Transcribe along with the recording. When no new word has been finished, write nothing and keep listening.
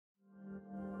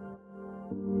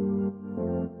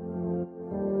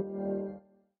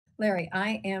Larry,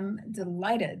 I am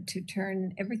delighted to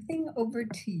turn everything over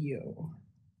to you.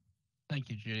 Thank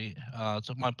you, Judy. It's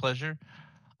my pleasure.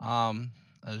 Um,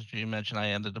 as Judy mentioned, I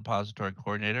am the depository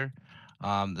coordinator.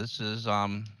 This is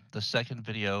the second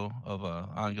video of an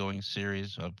ongoing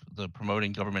series of the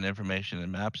Promoting Government Information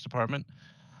and Maps Department.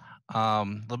 A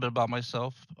little bit about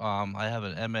myself. I have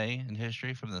an MA in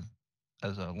history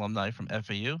as an alumni from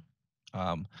FAU.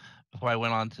 Um, before I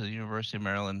went on to the University of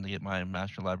Maryland to get my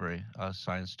Master Library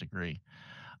Science degree.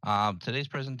 Today's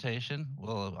presentation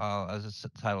will, as its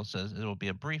title says, it will be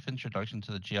a brief introduction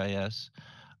to the GIS,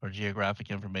 or Geographic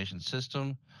Information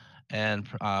System, and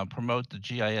promote the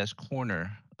GIS Corner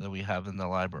that we have in the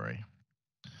library.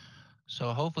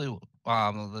 So hopefully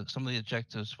some of the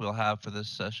objectives we'll have for this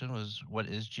session was what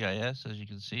is GIS, as you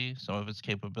can see, some of its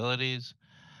capabilities,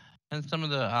 and some of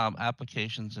the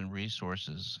applications and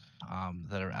resources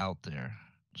that are out there.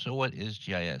 So what is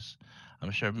GIS?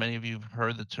 I'm sure many of you have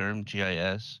heard the term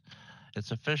GIS.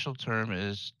 Its official term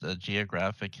is the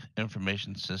Geographic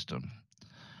Information System,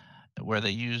 where they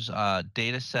use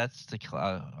data sets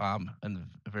and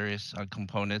various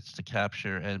components to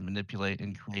capture and manipulate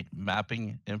and create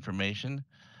mapping information.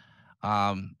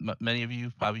 Many of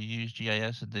you probably use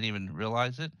GIS and didn't even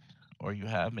realize it, or you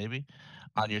have maybe.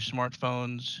 On your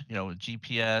smartphones,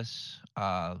 GPS,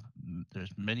 there's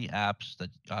many apps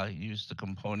that use the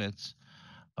components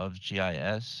of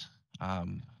GIS,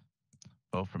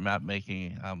 both for map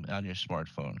making on your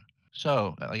smartphone.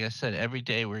 So, like I said, every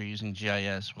day we're using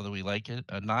GIS, whether we like it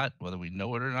or not, whether we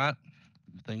know it or not.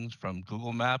 Things from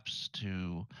Google Maps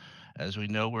to, as we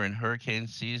know, we're in hurricane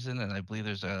season, and I believe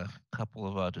there's a couple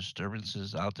of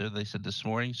disturbances out there, they said this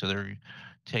morning. So they're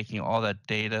taking all that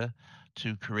data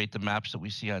to create the maps that we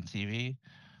see on TV.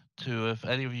 To, if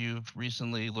any of you have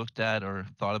recently looked at or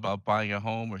thought about buying a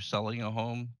home or selling a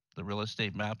home, the real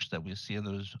estate maps that we see in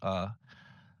those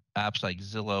apps like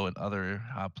Zillow and other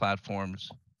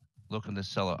platforms, looking to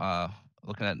sell,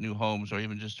 looking at new homes, or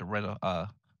even just to rent an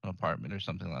apartment or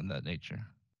something on that nature.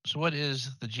 So what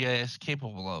is the GIS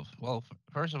capable of? Well,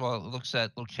 first of all, it looks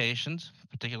at locations,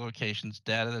 particular locations,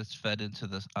 data that's fed into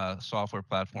the software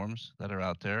platforms that are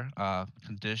out there,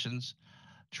 conditions,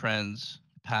 trends,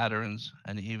 patterns,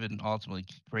 and even ultimately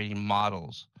creating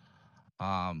models.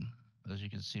 As you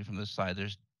can see from this side,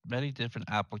 there's many different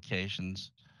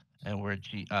applications and where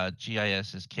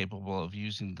GIS is capable of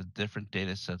using the different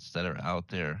data sets that are out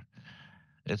there.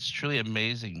 It's truly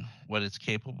amazing what it's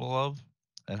capable of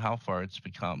and how far it's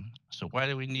become. So why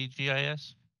do we need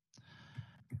GIS?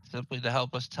 Simply to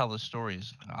help us tell the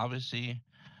stories. Obviously,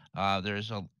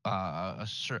 there's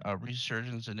a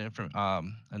resurgence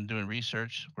in doing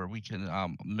research where we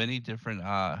can many different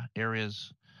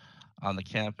areas on the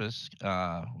campus,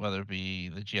 whether it be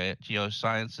the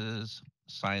geosciences,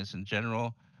 science in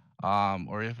general,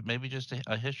 or if maybe just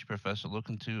a history professor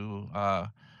looking to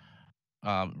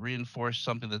reinforce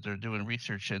something that they're doing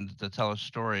research in to tell a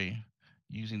story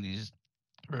using these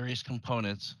various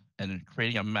components and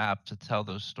creating a map to tell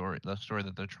the story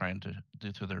that they're trying to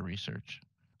do through their research.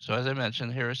 So as I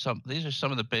mentioned, these are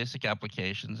some of the basic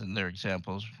applications and their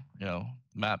examples.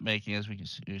 Map making, as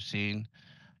you've seen.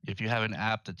 If you have an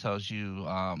app that tells you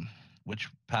which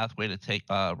pathway to take,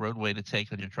 roadway to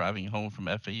take when you're driving home from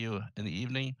FAU in the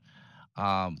evening,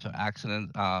 to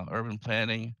accident, urban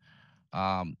planning,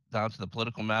 down to the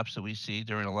political maps that we see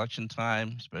during election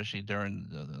time, especially during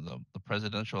the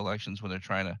presidential elections when they're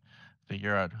trying to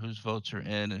figure out whose votes are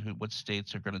in and what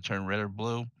states are going to turn red or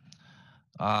blue.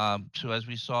 So as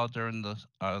we saw during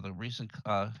the recent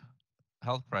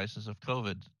health crisis of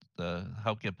COVID, to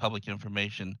help get public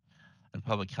information and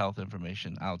public health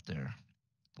information out there.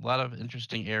 A lot of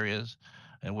interesting areas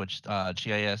in which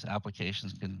GIS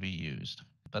applications can be used.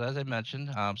 But as I mentioned,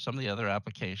 some of the other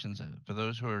applications for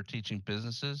those who are teaching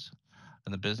businesses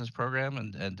in the business program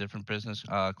and different business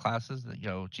classes, that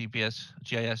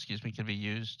GIS, can be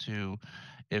used to,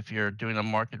 if you're doing a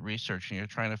market research and you're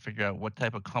trying to figure out what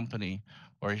type of company,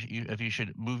 or if you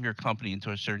should move your company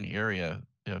into a certain area,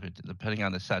 depending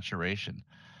on the saturation.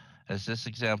 As this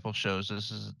example shows,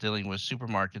 this is dealing with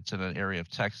supermarkets in an area of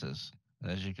Texas.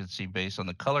 And as you can see, based on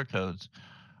the color codes,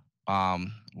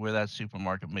 where that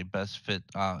supermarket may best fit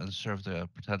and serve the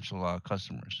potential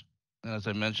customers. And as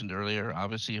I mentioned earlier,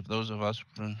 obviously, if those of us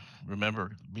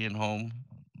remember being home,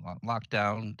 locked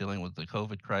down, dealing with the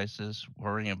COVID crisis,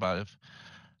 worrying about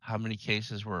how many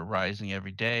cases were rising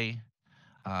every day,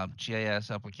 GIS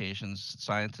applications,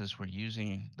 scientists were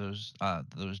using those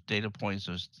data points,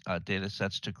 those data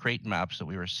sets to create maps that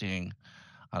we were seeing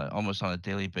almost on a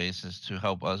daily basis to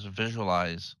help us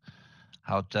visualize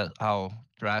how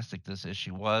drastic this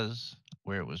issue was,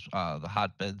 where it was the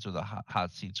hotbeds or the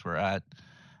hot seats were at,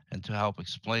 and to help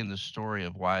explain the story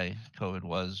of why COVID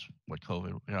was what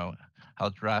COVID, how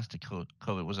drastic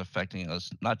COVID was affecting us,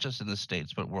 not just in the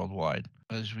States, but worldwide.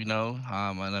 As we know,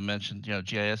 and I mentioned,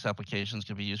 GIS applications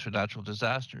can be used for natural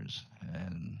disasters.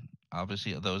 And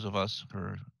obviously, those of us who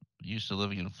are used to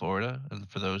living in Florida, and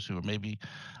for those who are maybe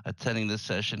attending this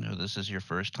session, who this is your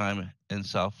first time in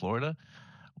South Florida,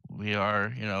 we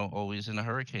are, always in a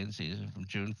hurricane season from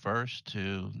June 1st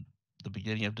to the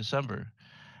beginning of December.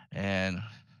 And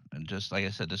just like I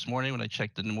said this morning, when I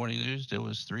checked the morning news, there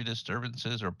was 3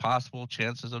 disturbances or possible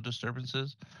chances of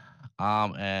disturbances.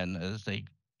 And as they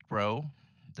grow,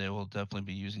 they will definitely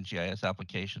be using GIS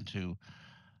application to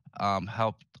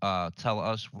help tell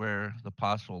us where the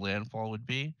possible landfall would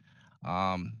be.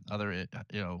 Other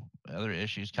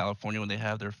issues. California, when they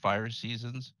have their fire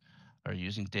seasons, are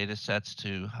using data sets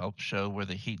to help show where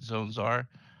the heat zones are.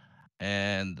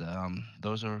 And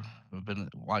those are, we've been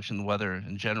watching the weather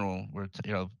in general, where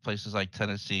places like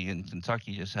Tennessee and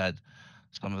Kentucky just had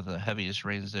some of the heaviest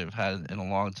rains they've had in a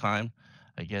long time.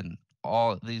 Again,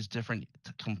 all these different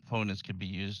components can be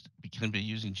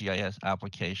using GIS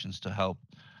applications to help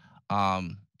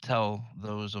tell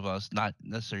those of us not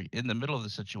necessarily in the middle of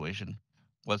the situation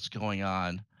what's going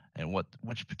on and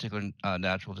which particular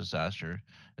natural disaster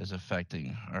is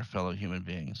affecting our fellow human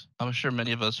beings. I'm sure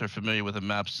many of us are familiar with a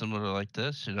map similar like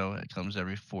this. It comes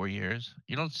every 4 years.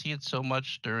 You don't see it so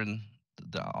much during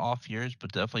the off years,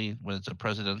 but definitely when it's a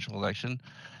presidential election,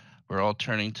 we're all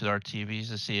turning to our TVs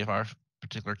to see if our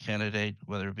particular candidate,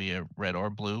 whether it be a red or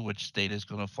blue, which state is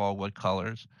going to fall what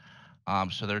colors.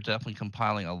 So they're definitely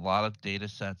compiling a lot of data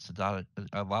sets,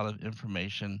 a lot of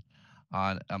information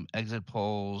on exit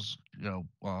polls,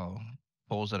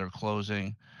 polls that are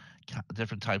closing,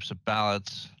 different types of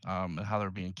ballots, and how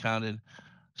they're being counted,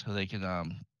 so they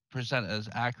can present as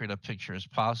accurate a picture as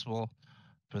possible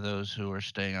for those who are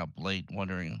staying up late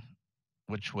wondering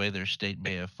which way their state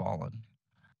may have fallen.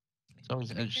 It's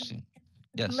always interesting.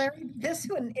 Yes. Larry,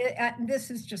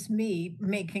 this is just me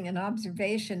making an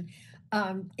observation.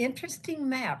 Interesting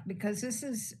map, because this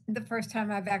is the first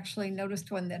time I've actually noticed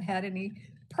one that had any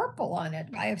purple on it.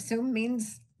 I assume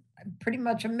means pretty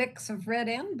much a mix of red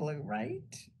and blue, right?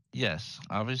 Yes,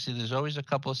 obviously, there's always a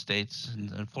couple of states,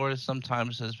 and Florida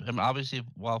sometimes has. Obviously,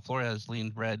 while Florida has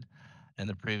leaned red in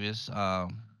the previous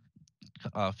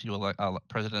few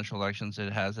presidential elections,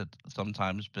 it has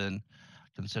sometimes been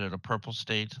considered a purple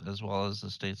state, as well as the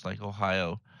states like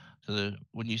Ohio. So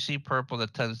when you see purple,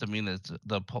 that tends to mean that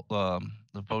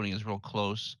the voting is real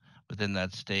close within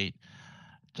that state.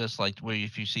 Just like where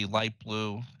if you see light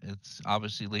blue, it's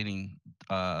obviously leaning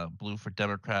blue for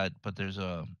Democrat, but there's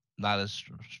a not as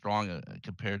strong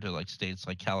compared to like states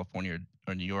like California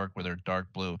or New York, where they're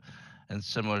dark blue, and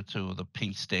similar to the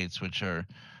pink states, which are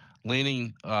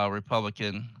leaning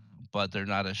Republican, but they're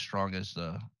not as strong as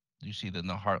you see in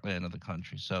the heartland of the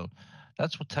country. So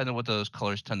that's what those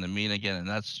colors tend to mean again, and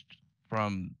that's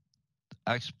from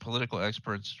political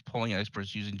experts, polling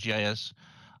experts using GIS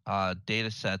data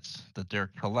sets that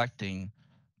they're collecting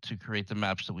to create the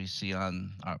maps that we see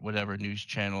on whatever news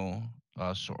channel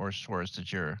or source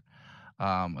that you're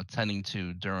attending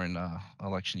to during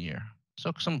election year.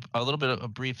 So a little bit of a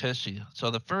brief history.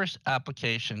 So the first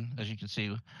application, as you can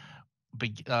see,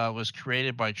 was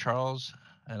created by Charles,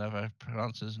 and if I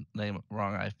pronounce his name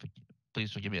wrong,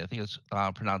 please forgive me. I think it's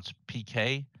pronounced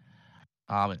PK in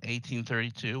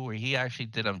 1832, where he actually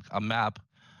did a map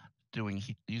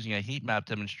using a heat map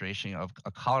demonstration of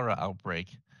a cholera outbreak,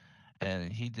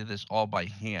 and he did this all by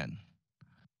hand.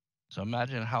 So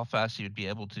imagine how fast he would be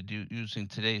able to do using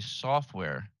today's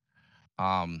software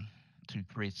to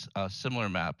create a similar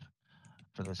map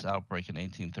for this outbreak in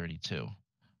 1832.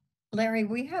 Larry,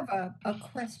 we have a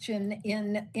question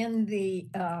in the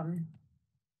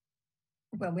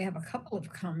well, we have a couple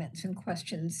of comments and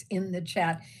questions in the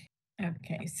chat.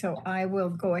 Okay, so I will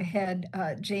go ahead.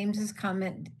 James's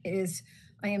comment is,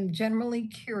 I am generally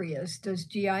curious, does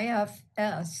GIS,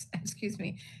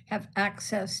 have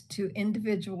access to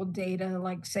individual data,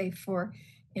 like say for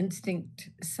instinct,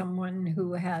 someone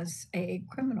who has a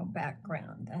criminal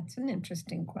background? That's an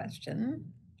interesting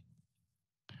question.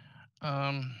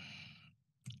 I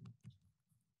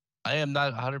am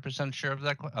not 100% sure of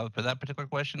that for that particular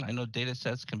question. I know data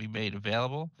sets can be made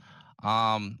available.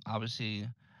 Obviously,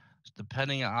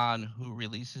 depending on who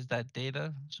releases that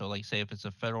data. So, like, say if it's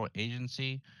a federal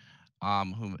agency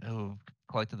who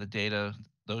collected the data,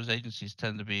 those agencies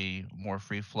tend to be more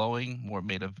free flowing,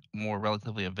 more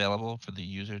relatively available for the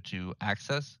user to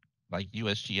access, like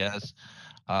USGS,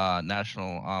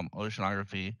 National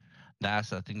Oceanography,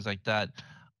 NASA, things like that.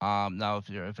 Now,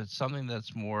 if it's something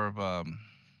that's more of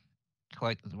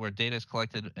where data is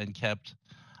collected and kept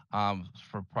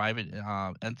for private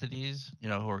entities,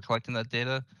 who are collecting that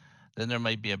data, then there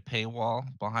might be a paywall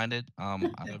behind it.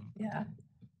 Yeah.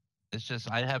 It's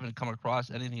just I haven't come across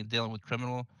anything dealing with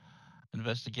criminal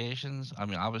investigations. I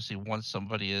mean, obviously, once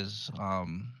somebody is,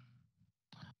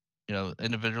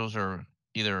 individuals are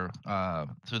either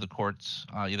through the courts,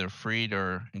 either freed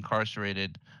or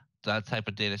incarcerated. That type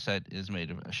of data set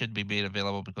should be made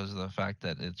available because of the fact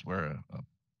that it's where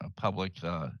a public,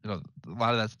 a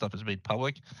lot of that stuff is made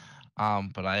public.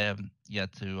 But I haven't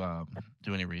yet to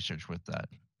do any research with that.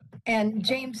 And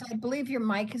James, I believe your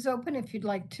mic is open if you'd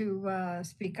like to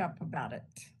speak up about it.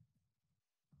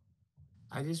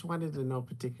 I just wanted to know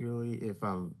particularly if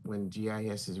when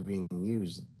GIS is being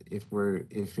used, if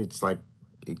it's like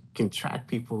it can track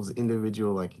people's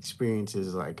individual like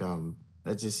experiences. Like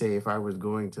let's just say if I was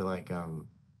going to like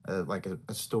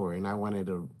a store and I wanted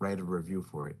to write a review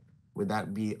for it, would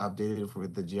that be updated for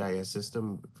the GIS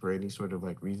system for any sort of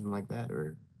like reason like that?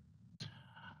 Or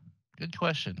Good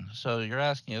question. So you're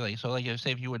asking, like,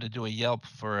 say if you were to do a Yelp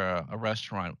for a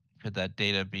restaurant, could that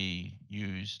data be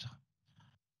used?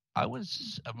 I'm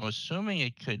assuming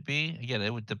it could be. Again,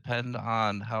 it would depend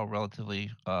on how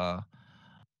relatively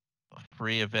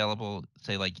free available.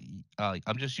 Say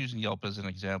I'm just using Yelp as an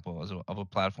example of a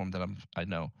platform that I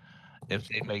know. If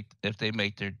they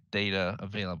make their data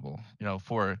available,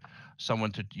 for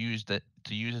someone to use it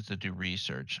to do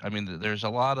research. I mean, there's a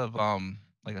lot of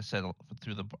like I said,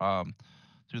 through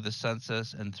the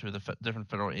census and through the different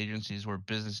federal agencies where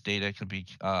business data can be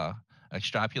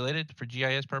extrapolated for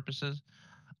GIS purposes.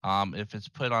 If it's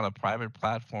put on a private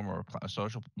platform or a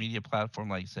social media platform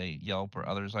like say Yelp or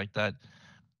others like that,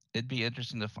 it'd be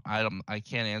interesting to. I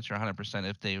can't answer 100%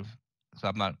 if they. So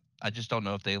I'm not. I just don't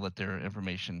know if they let their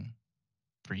information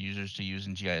for users to use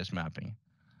in GIS mapping.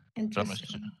 So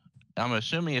Interesting. I'm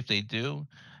assuming if they do,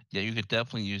 yeah, you could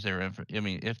definitely use their info. I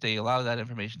mean, if they allow that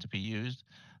information to be used,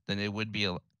 then you would be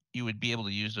able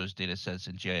to use those data sets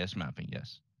in GIS mapping.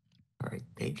 Yes. all right,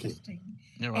 thank you. Interesting.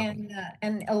 You're welcome.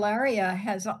 And Ilaria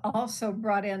has also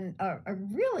brought in a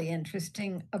really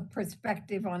interesting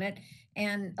perspective on it.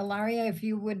 And Ilaria, if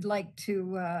you would like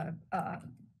to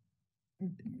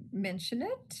mention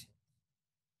it.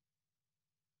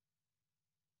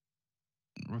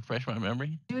 Refresh my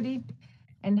memory. Judy,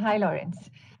 and hi, Lawrence.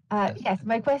 Yes,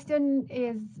 my question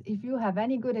is if you have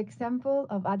any good example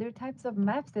of other types of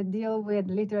maps that deal with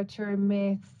literature,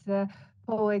 myths,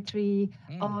 poetry,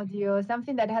 audio,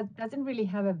 something that doesn't really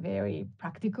have a very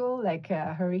practical, like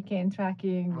hurricane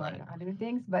tracking or other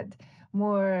things, but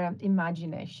more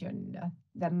imagination,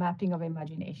 the mapping of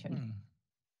imagination.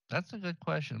 That's a good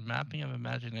question. Mapping of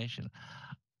imagination.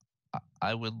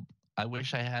 I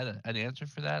wish I had an answer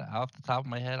for that. Off the top of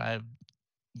my head, I've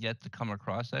yet to come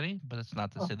across any, but it's not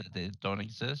to say that they don't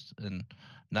exist. And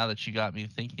now that you got me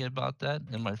thinking about that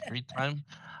in my free time,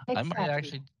 I might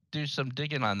actually do some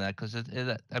digging on that because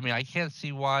I mean, I can't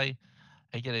see why.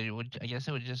 Again, I guess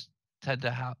it would just tend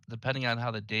to how, depending on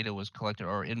how the data was collected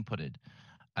or inputted.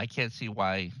 I can't see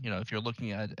why, if you're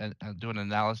looking at doing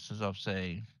analysis of,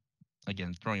 say,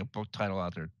 again, throwing a book title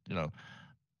out there,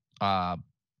 uh,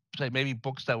 say maybe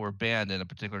books that were banned in a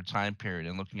particular time period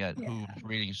and looking at who's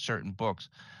reading certain books,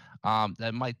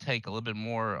 that might take a little bit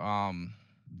more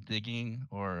digging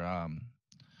or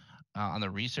on the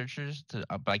researchers to,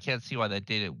 but I can't see why that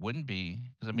data wouldn't be,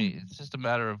 because I mean, it's just a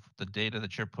matter of the data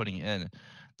that you're putting in.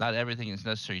 Not everything is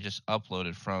necessarily just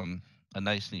uploaded from a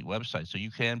nice, neat website. So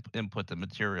you can input the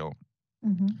material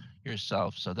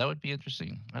yourself. So that would be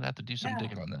interesting. I'd have to do some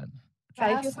digging on that.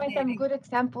 If you find some good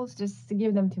examples, just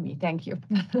give them to me. Thank you.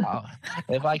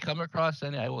 If I come across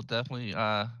any, I will definitely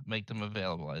make them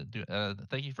available. I do.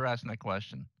 Thank you for asking that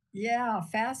question. Yeah,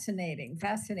 fascinating.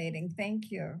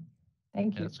 Thank you.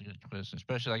 Thank you. That's a good question,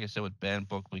 especially like I said with banned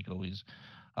book week, always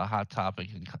a hot topic,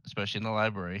 and especially in the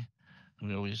library.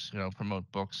 We always, promote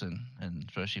books and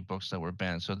especially books that were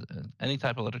banned. So any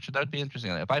type of literature, that would be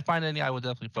interesting. If I find any, I would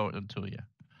definitely forward them to you.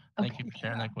 Thank you for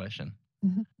sharing that question.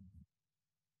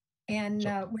 And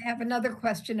we have another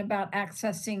question about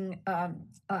accessing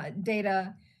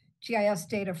data, GIS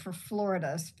data for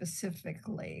Florida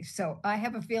specifically. So I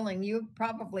have a feeling you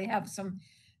probably have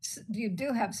you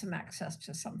do have some access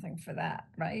to something for that,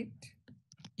 right?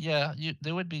 Yeah,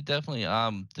 there would be definitely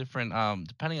different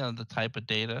depending on the type of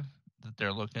data that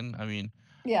they're looking. I mean,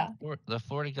 the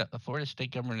Florida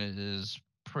state government is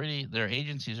pretty. Their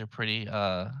agencies are pretty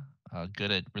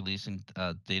good at releasing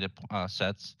data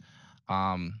sets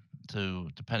to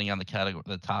depending on the category,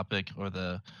 the topic, or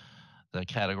the the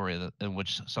category in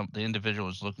which the individual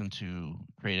is looking to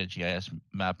create a GIS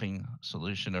mapping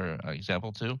solution or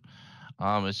example to.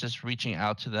 It's just reaching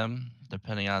out to them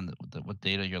depending on what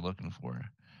data you're looking for.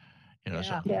 You know,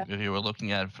 so if you were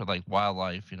looking at for like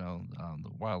wildlife, the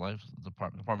wildlife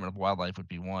Department of Wildlife would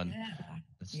be one,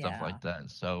 and stuff like that.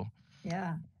 So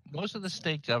most of the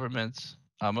state governments,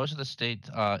 most of the state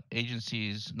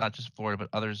agencies, not just Florida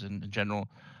but others in general,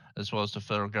 as well as the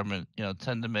federal government,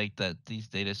 tend to make these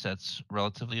data sets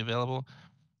relatively available.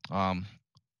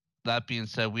 That being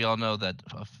said, we all know that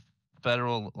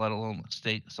federal, let alone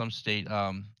some state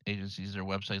agencies, their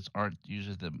websites aren't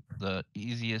usually the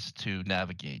easiest to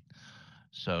navigate.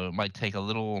 So it might take a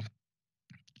little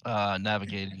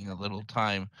navigating, a little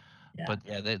time, but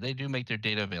yeah, they do make their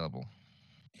data available.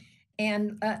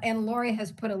 And Lori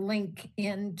has put a link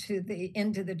into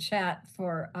the chat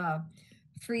for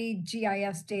free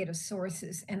GIS data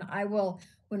sources, and I will,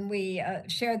 when we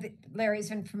share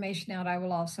Larry's information out, I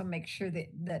will also make sure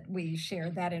that we share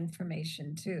that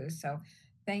information too. So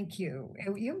thank you.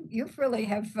 You really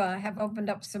have opened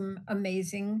up some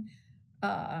amazing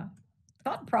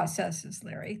thought processes,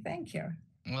 Larry. Thank you.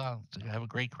 Well, you have a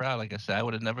great crowd. Like I said, I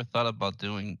would have never thought about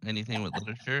doing anything with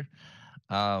literature,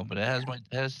 but it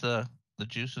has the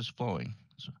juices flowing.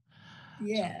 So,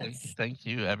 thank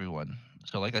you, everyone.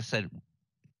 So, like I said,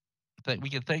 we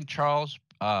can thank Charles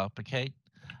Paquet,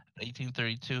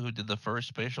 1832, who did the first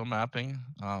spatial mapping.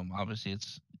 Obviously,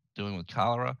 it's doing with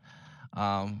cholera,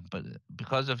 but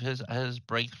because of his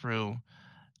breakthrough,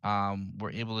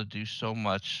 we're able to do so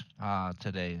much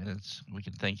today, and we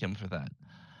can thank him for that.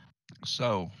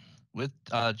 So, with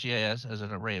GIS as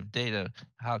an array of data,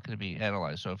 how can it be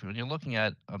analyzed? So, when you're looking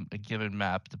at a given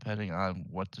map, depending on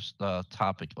what the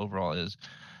topic overall is,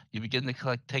 you begin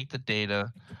to take the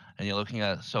data, and you're looking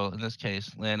at, so in this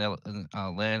case, land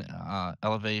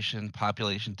elevation,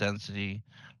 population density,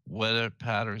 weather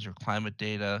patterns or climate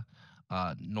data,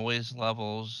 noise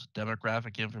levels,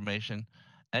 demographic information,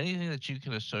 anything that you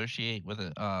can associate with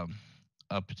a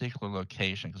particular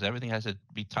location, because everything has to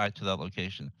be tied to that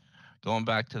location. Going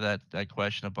back to that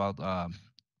question about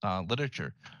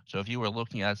literature. So if you were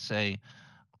looking at, say,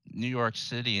 New York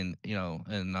City and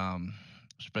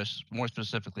more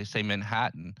specifically, say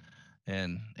Manhattan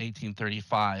in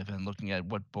 1835, and looking at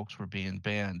what books were being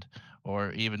banned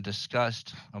or even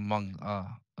discussed among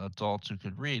adults who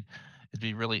could read,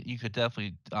 you could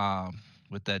definitely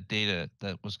with that data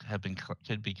that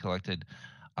could be collected,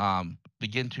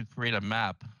 begin to create a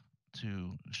map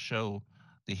to show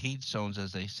the heat zones,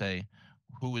 as they say,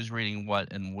 who is reading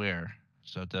what and where.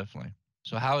 So definitely.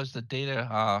 So how is the data,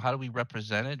 how do we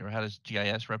represent it, or how does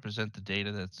GIS represent the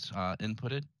data that's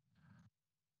inputted?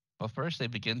 Well, first they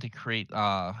begin to create,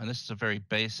 and this is a very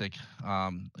basic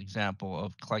example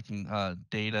of collecting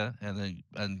data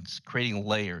and creating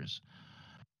layers.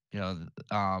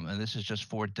 And this is just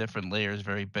 4 different layers,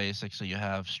 very basic. So you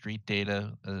have street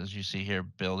data, as you see here,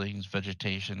 buildings,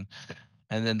 vegetation,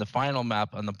 and then the final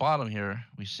map on the bottom here,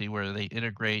 we see where they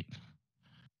integrate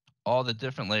all the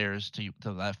different layers to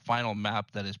that final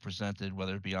map that is presented,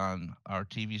 whether it be on our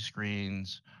TV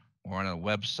screens or on a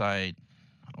website,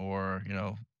 or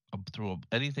through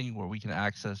anything where we can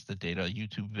access the data,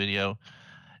 YouTube video.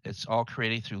 It's all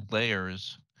created through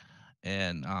layers,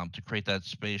 and to create that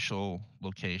spatial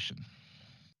location.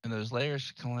 And those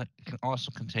layers can also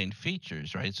contain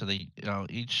features, right? So they,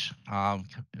 each,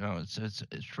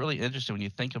 it's really interesting when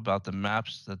you think about the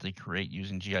maps that they create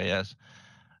using GIS.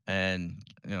 And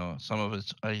some of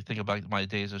it's, I think about my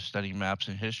days of studying maps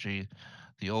in history,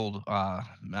 the old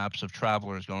maps of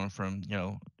travelers going from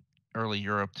early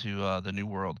Europe to the New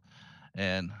World,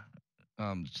 and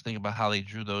just think about how they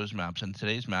drew those maps. And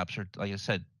today's maps are, like I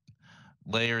said,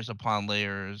 layers upon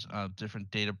layers of different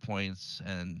data points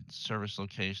and service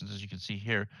locations, as you can see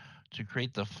here, to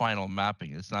create the final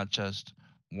mapping. It's not just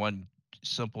one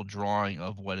simple drawing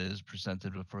of what is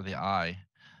presented before the eye.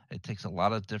 It takes a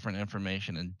lot of different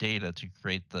information and data to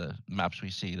create the maps we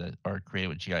see that are created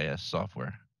with GIS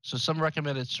software. So some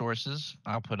recommended sources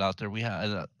I'll put out there. We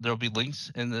have there'll be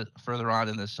links further on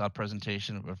in this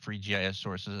presentation of free GIS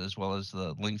sources, as well as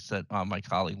the links that my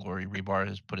colleague Lori Rebar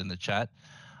has put in the chat.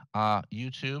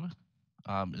 YouTube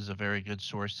is a very good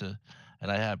source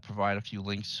and I have provide a few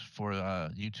links for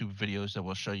YouTube videos that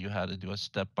will show you how to do a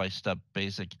step-by-step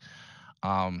basic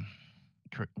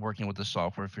working with the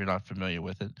software if you're not familiar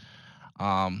with it.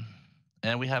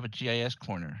 And we have a GIS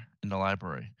Corner in the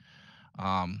library.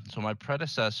 So my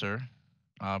predecessor,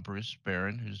 Bruce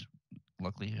Barron, who's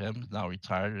luckily him, now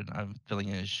retired, and I'm filling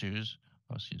in his shoes.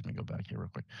 Oh, excuse me, go back here real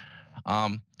quick.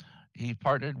 He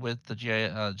partnered with the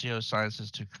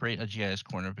Geosciences to create a GIS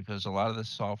Corner because a lot of this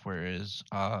software is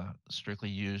strictly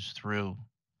used through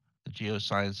the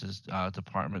Geosciences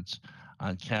departments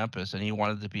on campus, and he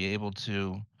wanted to be able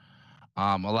to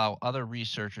allow other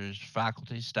researchers,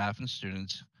 faculty, staff, and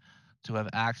students to have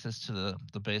access to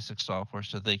the basic software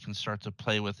so they can start to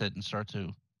play with it and start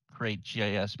to create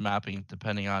GIS mapping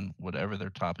depending on whatever their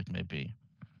topic may be.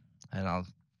 And a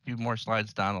few more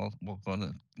slides down, we'll go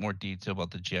into more detail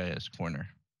about the GIS Corner.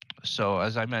 So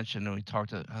as I mentioned, and we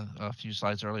talked a few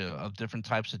slides earlier of different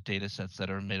types of data sets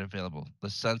that are made available. The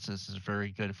census is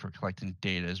very good for collecting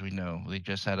data, as we know. We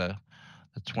just had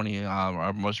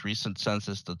our most recent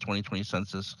census, the 2020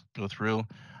 census, go through.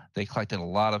 They collected a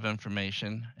lot of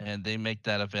information, and they make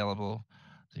that available,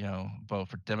 both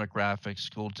for demographics,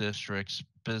 school districts,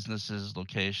 businesses,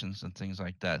 locations, and things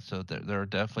like that. So there are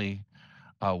definitely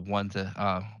one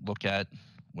to look at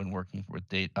when working with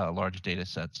large data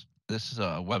sets. This is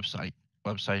a website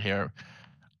here.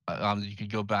 You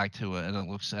could go back to it, and it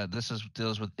looks at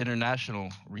deals with international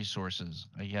resources.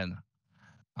 Again,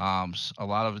 a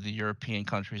lot of the European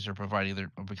countries are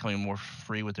becoming more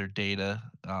free with their data,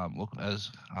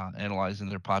 analyzing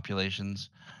their populations.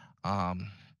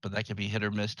 But that can be hit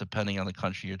or miss depending on the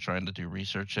country you're trying to do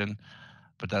research in.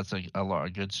 But that's a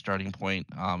good starting point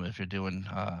if you're doing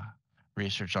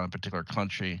research on a particular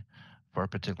country for a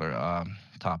particular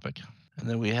topic. And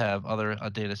then we have other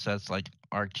data sets like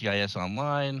ArcGIS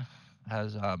Online,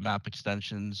 has map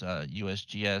extensions,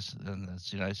 USGS, and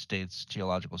that's the United States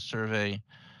Geological Survey,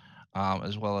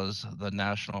 as well as the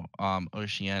National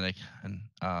Oceanic and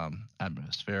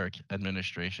Atmospheric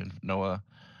Administration, NOAA,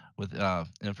 with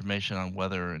information on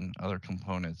weather and other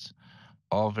components.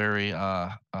 All very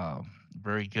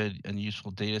good and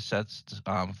useful data sets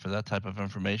for that type of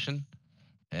information.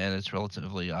 And it's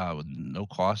relatively with no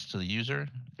cost to the user.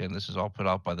 Again, this is all put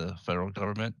out by the federal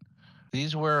government.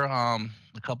 These were a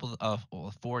couple of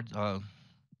 4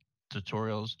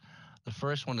 tutorials. The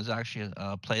first one is actually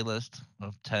a playlist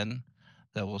of 10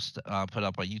 that we'll put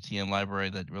up by UTM Library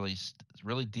that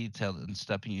really detailed and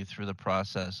stepping you through the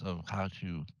process of how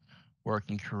to work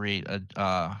and create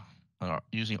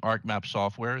using ArcMap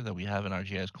software that we have in our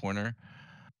GIS Corner,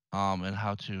 and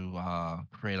how to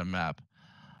create a map.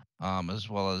 As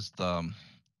well as the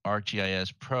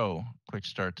ArcGIS Pro Quick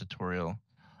Start tutorial,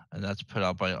 and that's put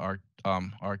out by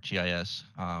ArcGIS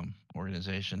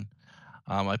organization.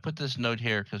 I put this note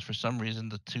here because for some reason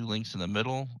the 2 links in the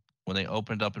middle, when they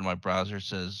opened up in my browser,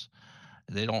 says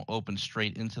they don't open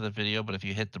straight into the video, but if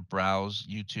you hit the browse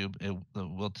YouTube, it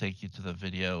will take you to the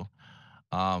video.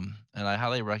 And I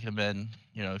highly recommend,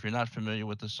 if you're not familiar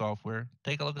with the software,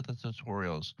 take a look at the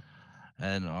tutorials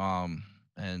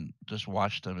and just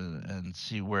watch them and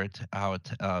see how it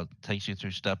takes you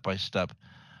through step by step.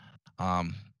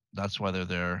 That's why they're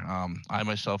there. I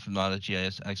myself am not a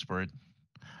GIS expert.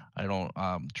 I don't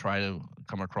try to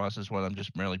come across as one. I'm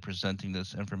just merely presenting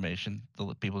this information to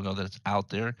let people know that it's out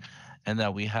there and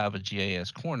that we have a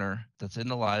GIS Corner that's in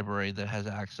the library that has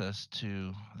access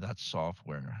to that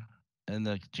software. And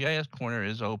the GIS Corner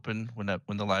is open when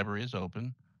the library is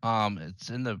open. It's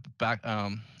in the back.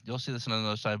 You'll see this on the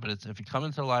other side, but if you come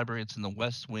into the library, it's in the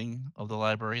west wing of the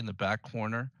library in the back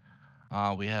corner.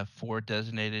 We have 4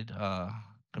 designated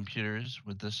computers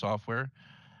with this software.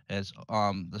 As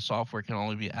the software can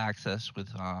only be accessed with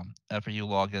FAU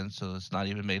login, so it's not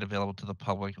even made available to the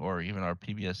public or even our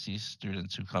PBSC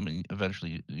students who come and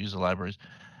eventually use the libraries.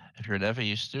 If you're an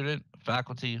FAU student,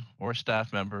 faculty, or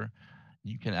staff member,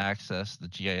 you can access the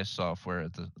GIS software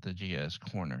at the GIS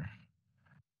Corner.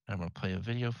 I'm going to play a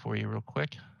video for you real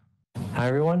quick. Hi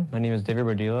everyone, my name is David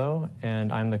Bordillo,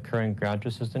 and I'm the current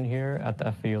graduate assistant here at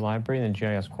the FAU Library in the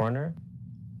GIS Corner.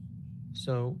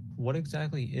 So what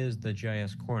exactly is the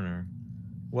GIS Corner?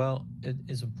 Well, it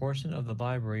is a portion of the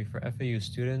library for FAU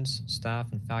students,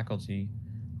 staff, and faculty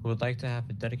who would like to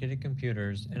have dedicated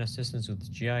computers and assistance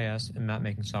with GIS and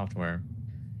mapmaking software.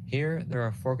 Here, there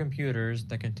are 4 computers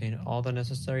that contain all the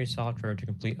necessary software to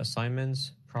complete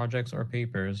assignments, projects, or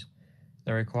papers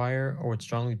that require or would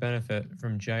strongly benefit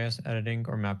from GIS editing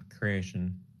or map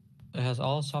creation. It has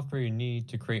all the software you need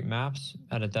to create maps,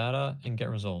 edit data, and get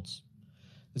results.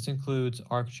 This includes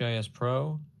ArcGIS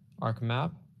Pro,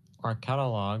 ArcMap,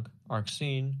 ArcCatalog,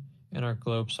 ArcScene, and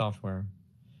ArcGlobe software.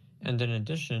 And in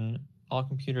addition, all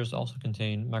computers also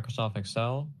contain Microsoft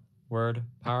Excel, Word,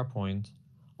 PowerPoint,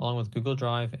 along with Google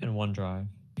Drive and OneDrive.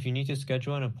 If you need to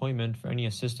schedule an appointment for any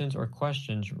assistance or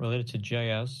questions related to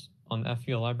GIS on the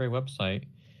FAU Library website,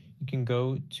 you can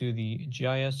go to the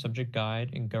GIS Subject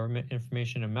Guide and Government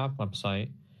Information and Map website,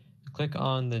 click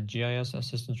on the GIS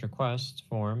Assistance Request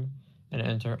form, and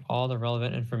enter all the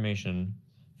relevant information.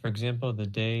 For example, the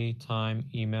day, time,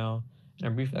 email, and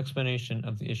a brief explanation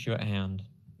of the issue at hand.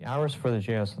 The hours for the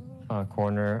GIS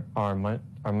Corner are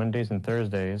Mondays and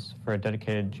Thursdays for a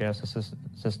dedicated GIS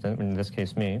assistant, in this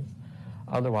case me.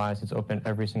 Otherwise, it's open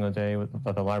every single day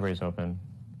that the library is open.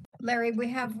 Larry, we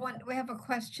have a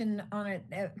question on it.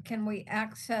 Can we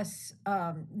access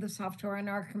the software on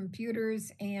our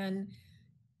computers and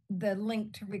the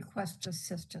link to request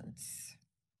assistance?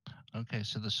 Okay,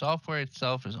 so the software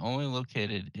itself is only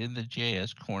located in the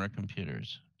GIS Corner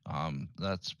computers.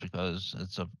 That's because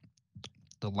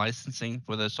the licensing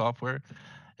for the software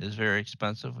is very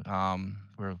expensive.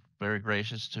 We're very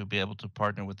gracious to be able to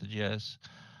partner with the GIS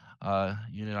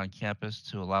unit on campus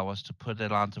to allow us to put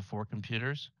it onto 4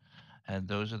 computers, and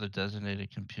those are the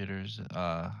designated computers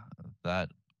that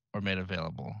are made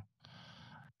available.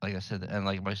 Like I said, and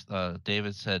like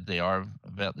David said, they are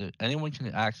available. Anyone can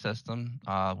access them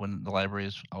when the library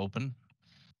is open,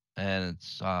 and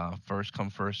it's first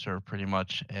come, first serve, pretty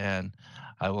much. And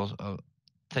I will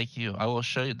I will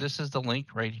show you. This is the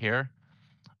link right here,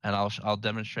 and I'll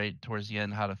demonstrate towards the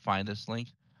end how to find this link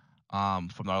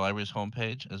from our library's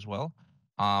homepage as well,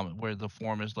 where the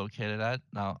form is located at.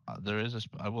 Now, there is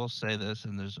I will say this,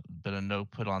 and there's been a note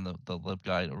put on the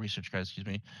LibGuide or research guide, excuse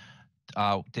me.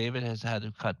 David has had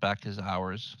to cut back his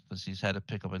hours because he's had to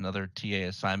pick up another TA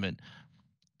assignment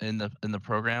in the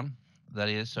program that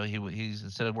he is. So he's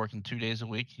instead of working 2 days a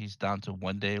week, he's down to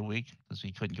 1 day a week because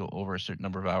he couldn't go over a certain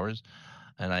number of hours.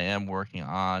 And I am working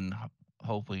on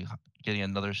hopefully getting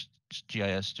another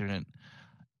GIS student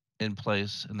in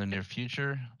place in the near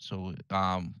future. So,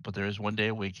 but there is 1 day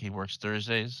a week. He works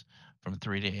Thursdays from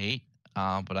 3 to 8.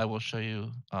 But I will show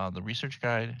you the research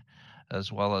guide as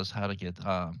well as how to get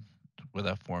where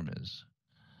that form is.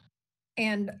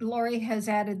 And Lori has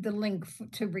added the link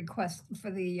to request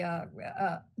for the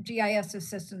GIS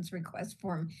assistance request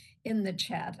form in the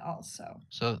chat also.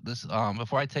 So this,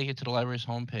 before I take you to the library's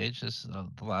homepage, this is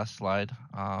the last slide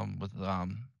with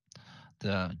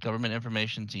the government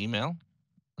information to email,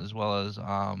 as well as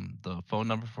the phone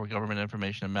number for government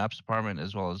information and maps department,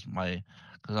 as well as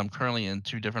because I'm currently in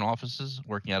 2 different offices,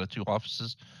 working out of 2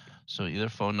 offices. So either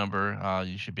phone number,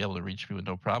 you should be able to reach me with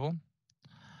no problem.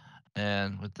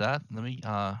 And with that, let me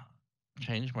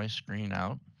change my screen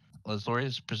out. As Lori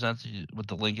has presented you with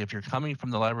the link, if you're coming from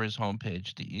the library's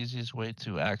homepage, the easiest way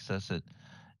to access it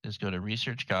is go to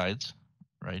Research Guides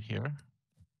right here.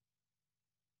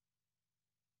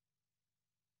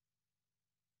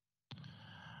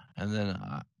 And then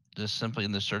just simply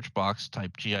in the search box,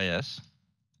 type GIS.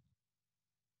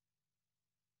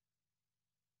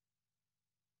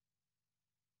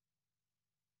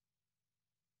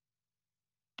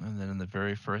 And then in the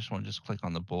very first one, just click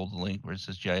on the bold link where it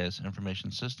says GIS Information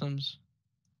Systems.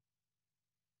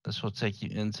 This will take you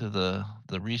into the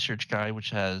research guide,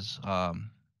 which has a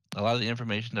lot of the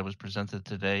information that was presented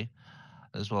today,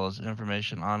 as well as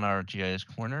information on our GIS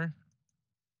Corner,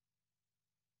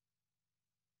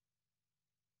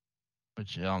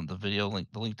 which the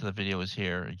link to the video is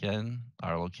here. Again,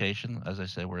 our location, as I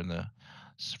said, we're in the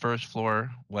first floor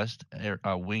west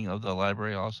wing of the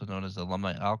library, also known as the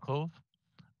Alumni Alcove.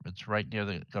 It's right near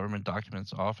the Government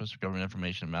Documents Office, Government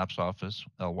Information Maps Office,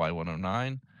 LY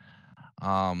 109.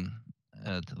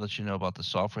 To let you know about the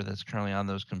software that's currently on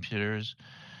those computers.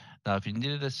 Now, if you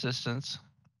needed assistance,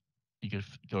 you could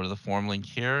go to the form link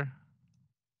here.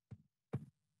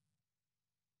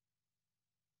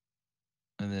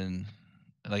 And then,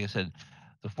 like I said,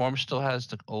 the form still has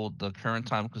the current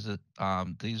time because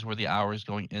these were the hours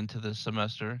going into this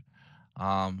semester.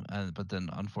 But then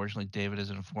unfortunately, David has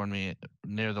informed me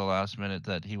near the last minute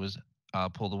that he was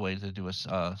pulled away to do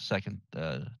a second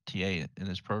TA in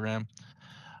his program.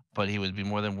 But he would be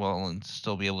more than willing to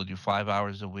still be able to do 5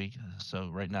 hours a week. So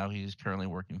right now he's currently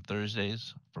working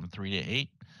Thursdays from 3 to 8.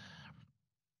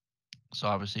 So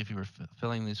obviously if you were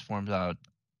filling these forms out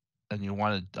and you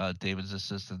wanted David's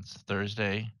assistance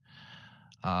Thursday,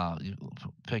 you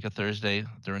pick a Thursday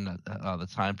during the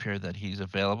time period that he's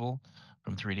available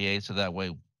from 3 to 8. So that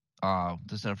way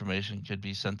this information could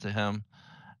be sent to him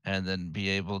and then be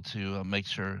able to make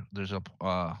sure there's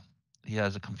he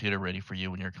has a computer ready for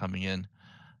you when you're coming in.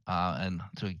 And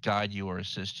to guide you or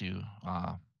assist you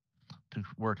to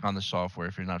work on the software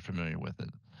if you're not familiar with it.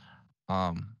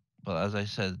 But as I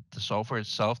said, the software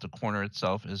itself, the corner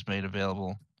itself is made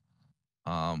available,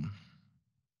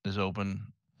 is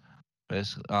open.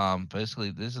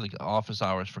 Basically, this is like office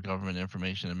hours for government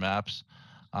information and maps.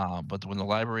 But when the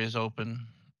library is open,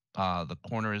 the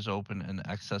corner is open and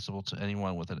accessible to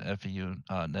anyone with an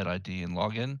FAU net ID and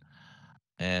login.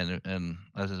 And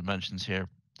as it mentions here,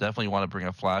 definitely want to bring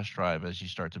a flash drive as you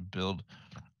start to build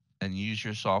and use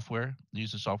your software.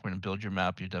 Use the software and build your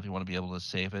map. You definitely want to be able to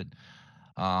save it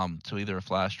to either a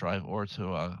flash drive or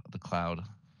to the cloud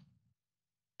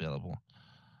available.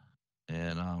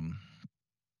 And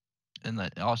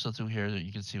that also through here that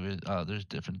you can see there's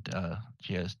different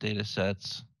GIS data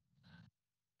sets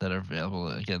that are available.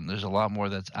 Again, there's a lot more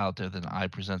that's out there than I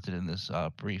presented in this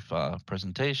brief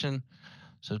presentation.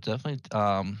 So definitely,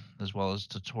 as well as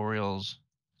tutorials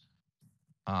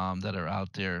that are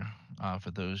out there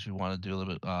for those who want to do a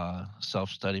little bit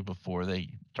self-study before they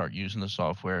start using the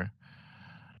software.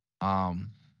 So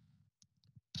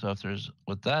if there's,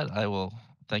 with that, I will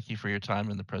thank you for your time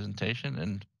in the presentation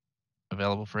and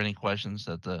available for any questions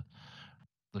that the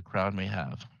crowd may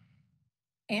have.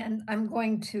 And I'm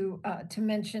going to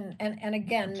mention, and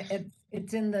again,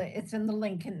 it's in the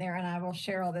link in there, and I will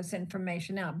share all this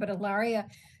information out. But Ilaria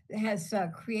has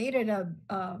created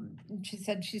she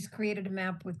said she's created a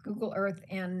map with Google Earth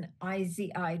and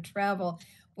IZI Travel,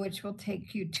 which will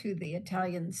take you to the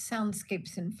Italian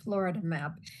soundscapes in Florida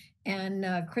map. And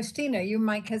Christina, your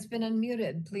mic has been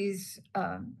unmuted. Please,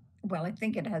 well, I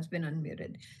think it has been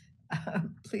unmuted.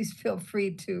 Please feel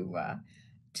free to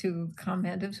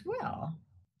comment as well.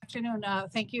 Afternoon.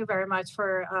 Thank you very much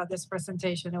for this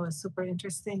presentation. It was super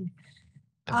interesting.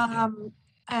 And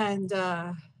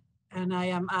I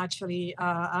am actually,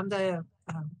 I'm the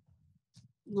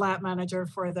lab manager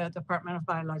for the Department of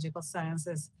Biological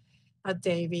Sciences at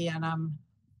Davie, and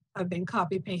I've been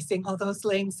copy pasting all those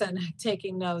links and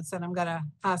taking notes, and I'm gonna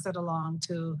pass it along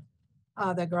to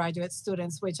the graduate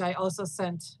students, which I also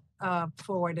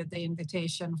forwarded the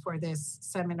invitation for this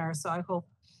seminar. So I hope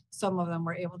some of them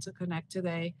were able to connect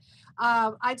today.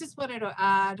 I just wanted to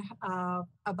add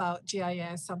about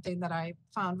GIS, something that I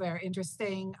found very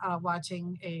interesting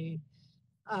watching a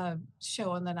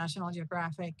show on the National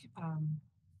Geographic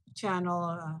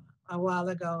channel a while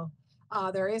ago.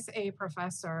 There is a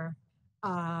professor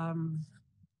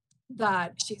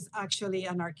that she's actually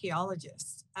an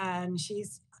archaeologist, and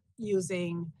she's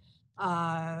using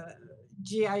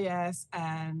GIS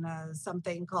and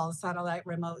something called satellite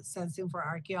remote sensing for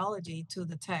archaeology to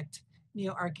detect new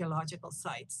archaeological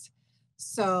sites.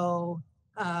 So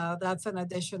that's an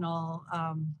additional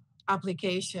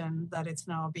application that it's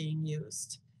now being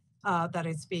used, that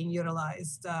it's being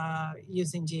utilized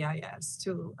using GIS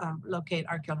to locate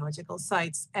archaeological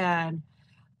sites. And,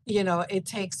 you know, it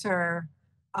takes her,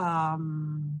 you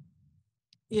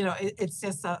know, it's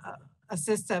just a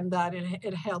system that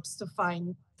it helps to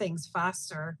find things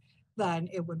faster than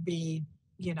it would be,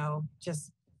 you know,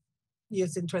 just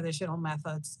using traditional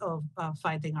methods of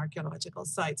finding archaeological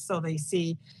sites. So they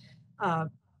see,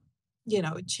 you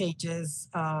know, changes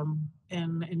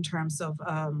in terms of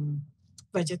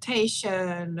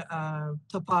vegetation,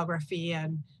 topography,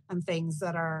 and things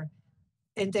that are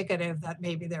indicative that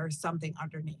maybe there's something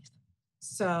underneath.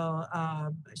 So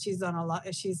she's done a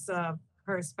lot. She's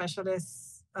her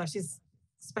specialist. She's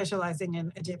specializing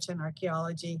in Egyptian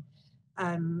archaeology,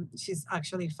 and she's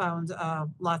actually found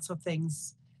lots of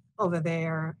things over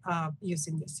there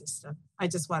using the system. I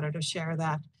just wanted to share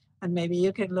that, and maybe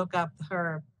you can look up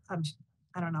her. I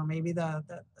don't know, maybe the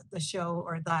show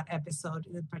or that episode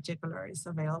in particular is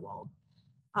available.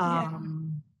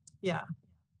 Yeah,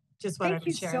 just wanted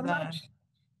to share that. Much.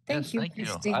 Thank you,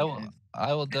 Christina.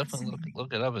 I will definitely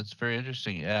look it up. It's very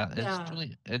interesting. Yeah, it's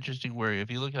really interesting where if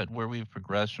you look at where we've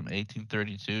progressed from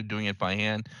 1832, doing it by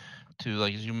hand, to,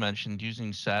 like as you mentioned,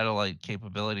 using satellite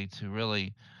capability to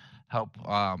really help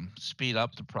speed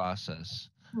up the process,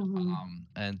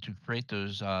 and to create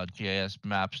those GIS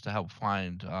maps to help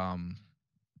find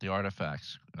the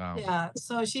artifacts. Yeah,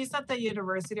 so she's at the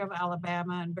University of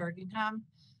Alabama in Birmingham.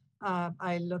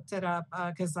 I looked it up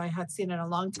because I had seen it a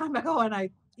long time ago, and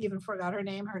I even forgot her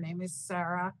name. Her name is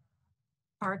Sarah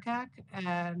Parkak,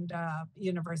 and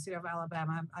University of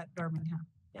Alabama at Birmingham.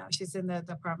 Yeah, she's in the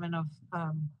Department of,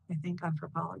 I think,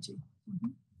 Anthropology.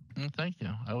 Thank you.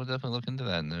 I will definitely look into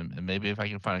that, and maybe if I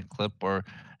can find a clip, or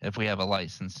if we have a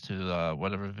license to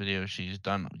whatever video she's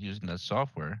done using that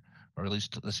software, or at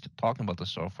least let's talking about the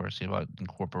software, see about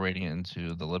incorporating it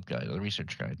into the LibGuide or the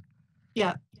research guide.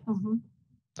 Yeah.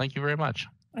 Thank you very much.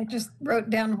 I just wrote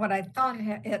down what I thought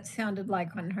it sounded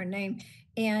like on her name.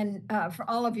 And for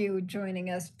all of you joining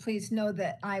us, please know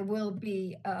that I will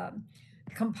be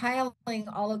compiling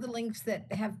all of the links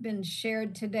that have been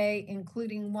shared today,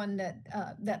 including one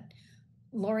that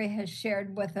Lori has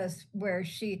shared with us, where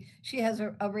she has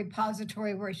a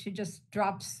repository where she just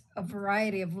drops a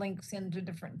variety of links into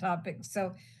different topics.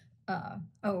 So,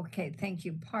 okay, thank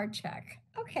you, Parchak.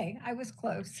 Okay, I was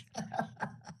close.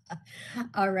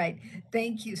 All right.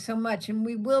 Thank you so much. And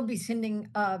we will be sending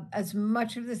as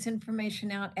much of this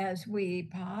information out as we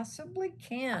possibly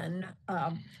can.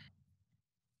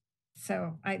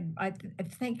 So I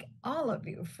thank all of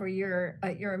you for your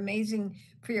amazing,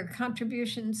 for your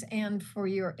contributions and for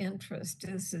your interest.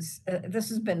 This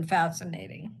has been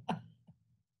fascinating.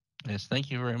 Yes, thank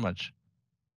you very much.